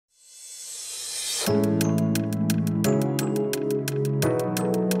Hey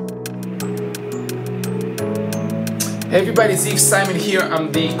everybody, it's Simon here.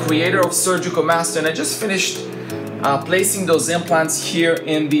 I'm the creator of Surgical Master, and I just finished placing those implants here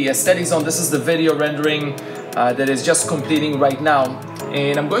in the aesthetic zone. This is the video rendering that is just completing right now,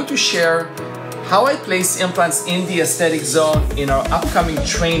 and I'm going to share how I place implants in the aesthetic zone in our upcoming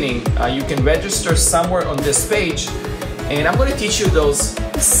training. You can register somewhere on this page, and I'm going to teach you those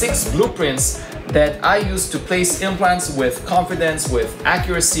 6 blueprints that I use to place implants with confidence, with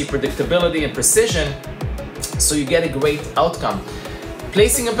accuracy, predictability, and precision, so you get a great outcome.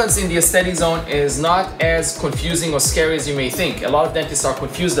 Placing implants in the aesthetic zone is not as confusing or scary as you may think. A lot of dentists are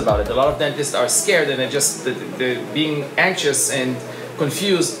confused about it. A lot of dentists are scared, and they're being anxious and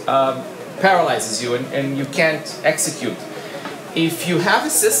confused paralyzes you, and you can't execute. If you have a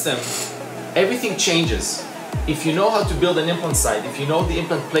system, everything changes. If you know how to build an implant site, if you know the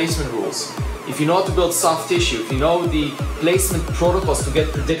implant placement rules, if you know how to build soft tissue, if you know the placement protocols to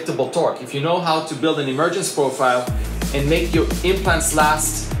get predictable torque, if you know how to build an emergence profile and make your implants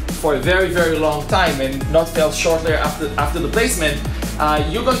last for a very, very long time and not fail shortly after the placement,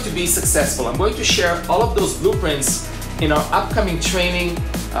 you're going to be successful. I'm going to share all of those blueprints in our upcoming training.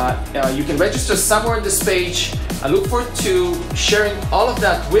 You can register somewhere on this page. I look forward to sharing all of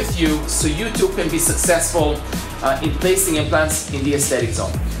that with you so you too can be successful in placing implants in the aesthetic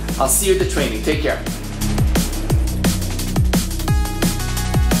zone. I'll see you at the training. Take care.